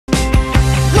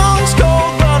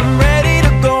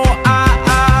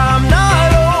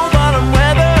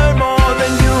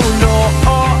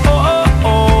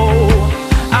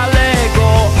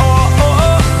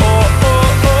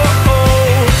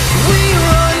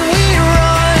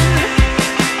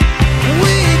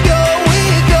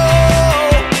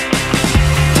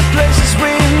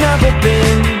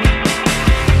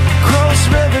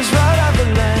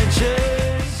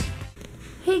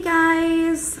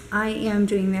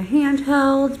a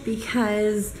handheld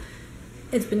because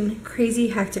it's been crazy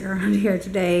hectic around here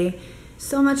today.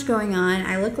 So much going on.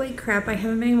 I look like crap. I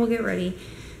haven't been able to get ready.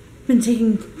 Been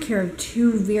taking care of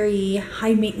 2 very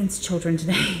high maintenance children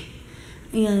today.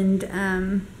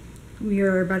 And we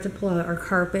are about to pull out our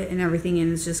carpet and everything,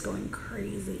 and it's just going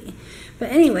crazy. But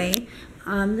anyway,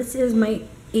 this is my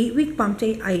 8-week bump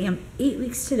date. I am 8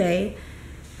 weeks today,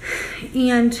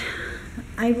 and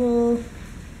I will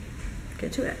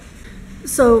get to it.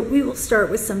 So we will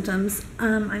start with symptoms.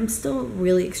 I'm still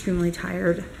really extremely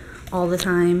tired all the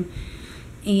time,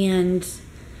 and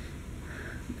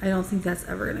I don't think that's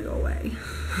ever going to go away.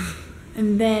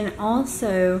 And then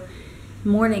also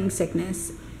morning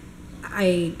sickness.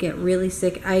 I get really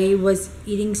sick. I was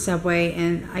eating Subway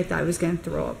and I thought I was going to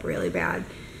throw up really bad.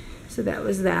 So that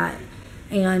was that.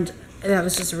 And that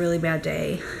was just a really bad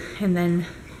day. And then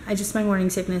my morning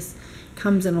sickness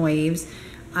comes in waves.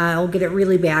 I'll get it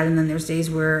really bad, and then there's days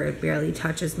where it barely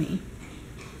touches me.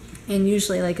 And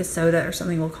usually like a soda or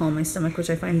something will calm my stomach, which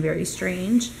I find very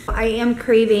strange. I'm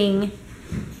craving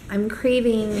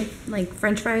like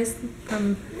French fries,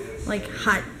 from like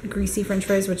hot, greasy French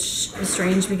fries, which is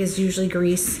strange because usually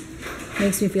grease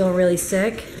makes me feel really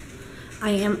sick.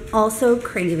 I am also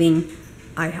craving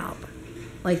IHOP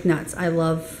like nuts.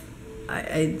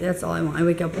 That's all I want. I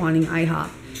wake up wanting IHOP.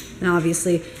 And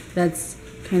obviously that's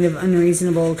kind of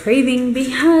unreasonable craving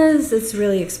because it's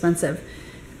really expensive.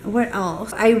 What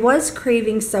else? I was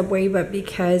craving Subway, but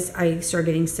because I started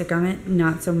getting sick on it,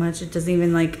 not so much. It doesn't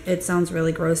even it sounds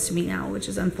really gross to me now, which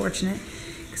is unfortunate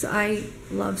because I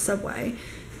love Subway,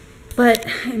 but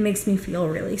it makes me feel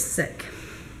really sick.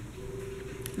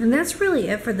 And that's really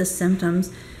it for the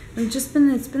symptoms. It's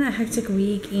been a hectic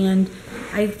week, and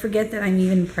I forget that I'm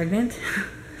even pregnant.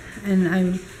 And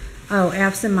I'm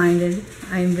absent-minded.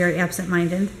 I'm very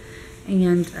absent-minded,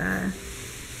 and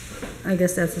I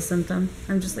guess that's a symptom.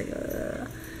 I'm just like, ugh.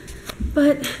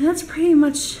 But that's pretty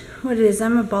much what it is.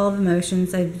 I'm a ball of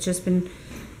emotions.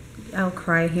 I'll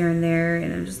cry here and there,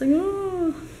 and I'm just like,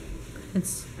 oh,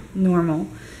 it's normal.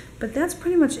 But that's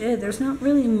pretty much it. There's not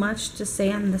really much to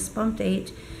say on this bump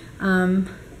date.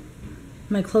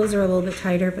 My clothes are a little bit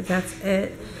tighter, but that's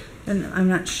it. And I'm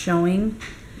not showing.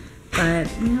 But,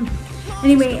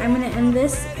 anyway, I'm going to end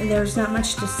this. There's not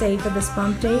much to say for this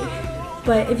bump date.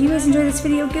 But if you guys enjoyed this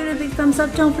video, give it a big thumbs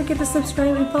up. Don't forget to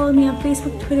subscribe and follow me on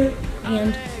Facebook, Twitter,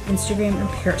 and Instagram, and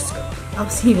Periscope. I'll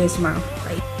see you guys tomorrow.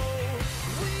 Bye.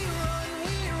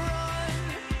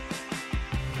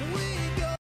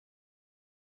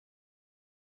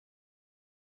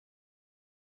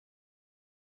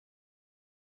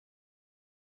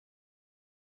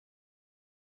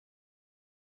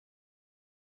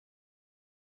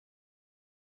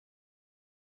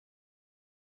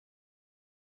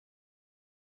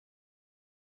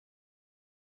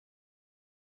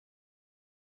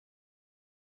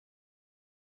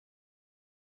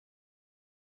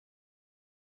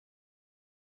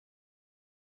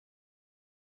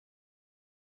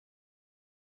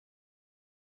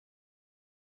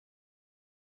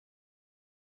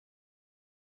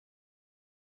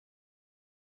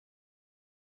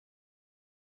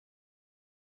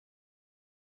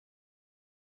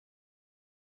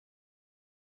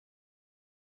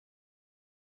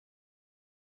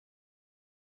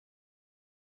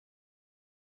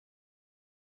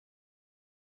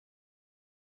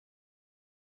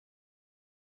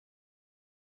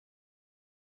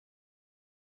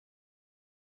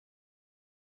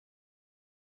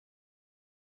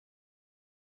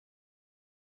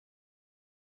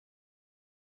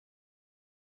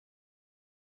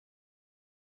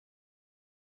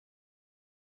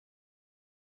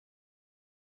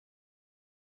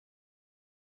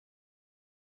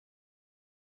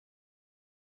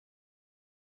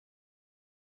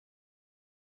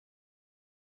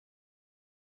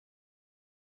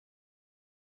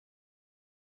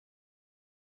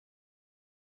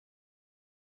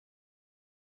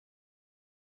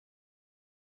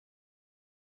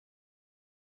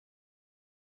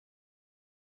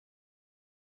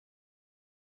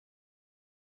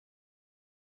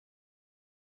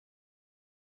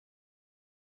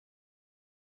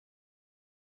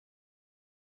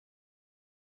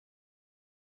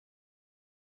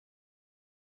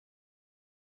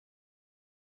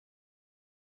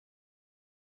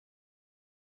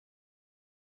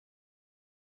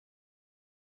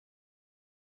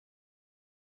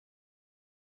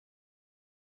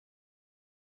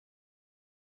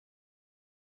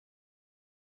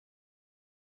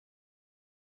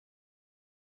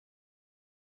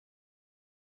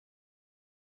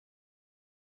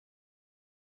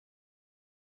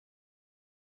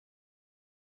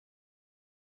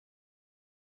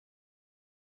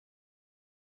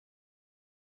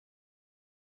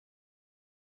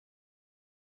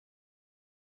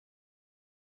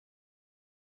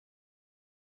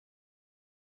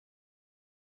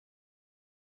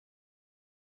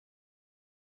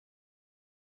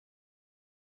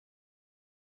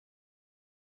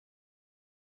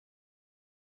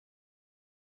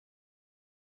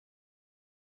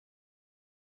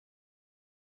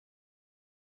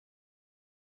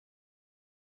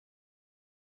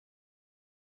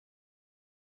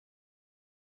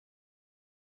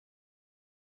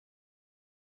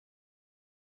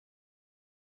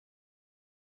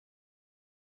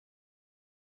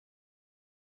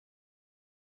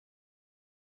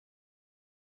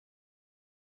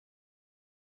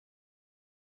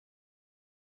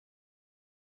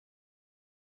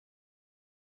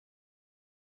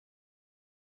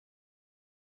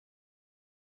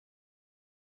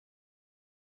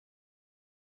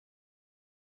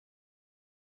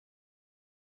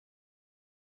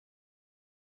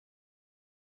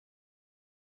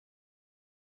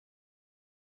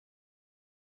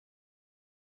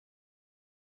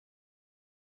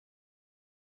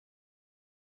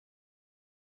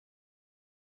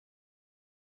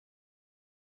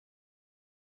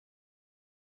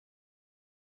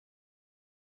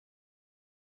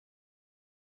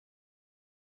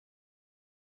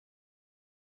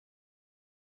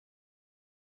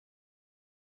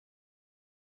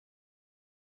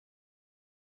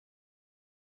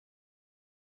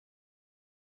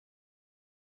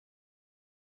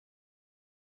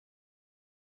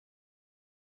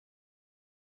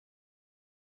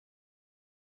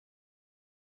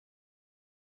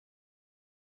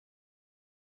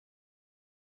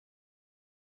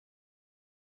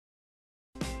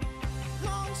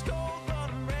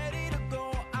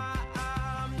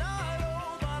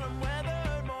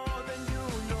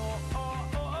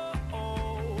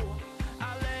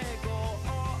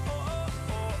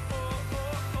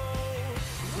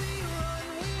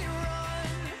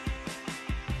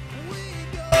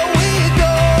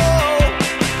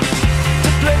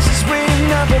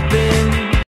 never been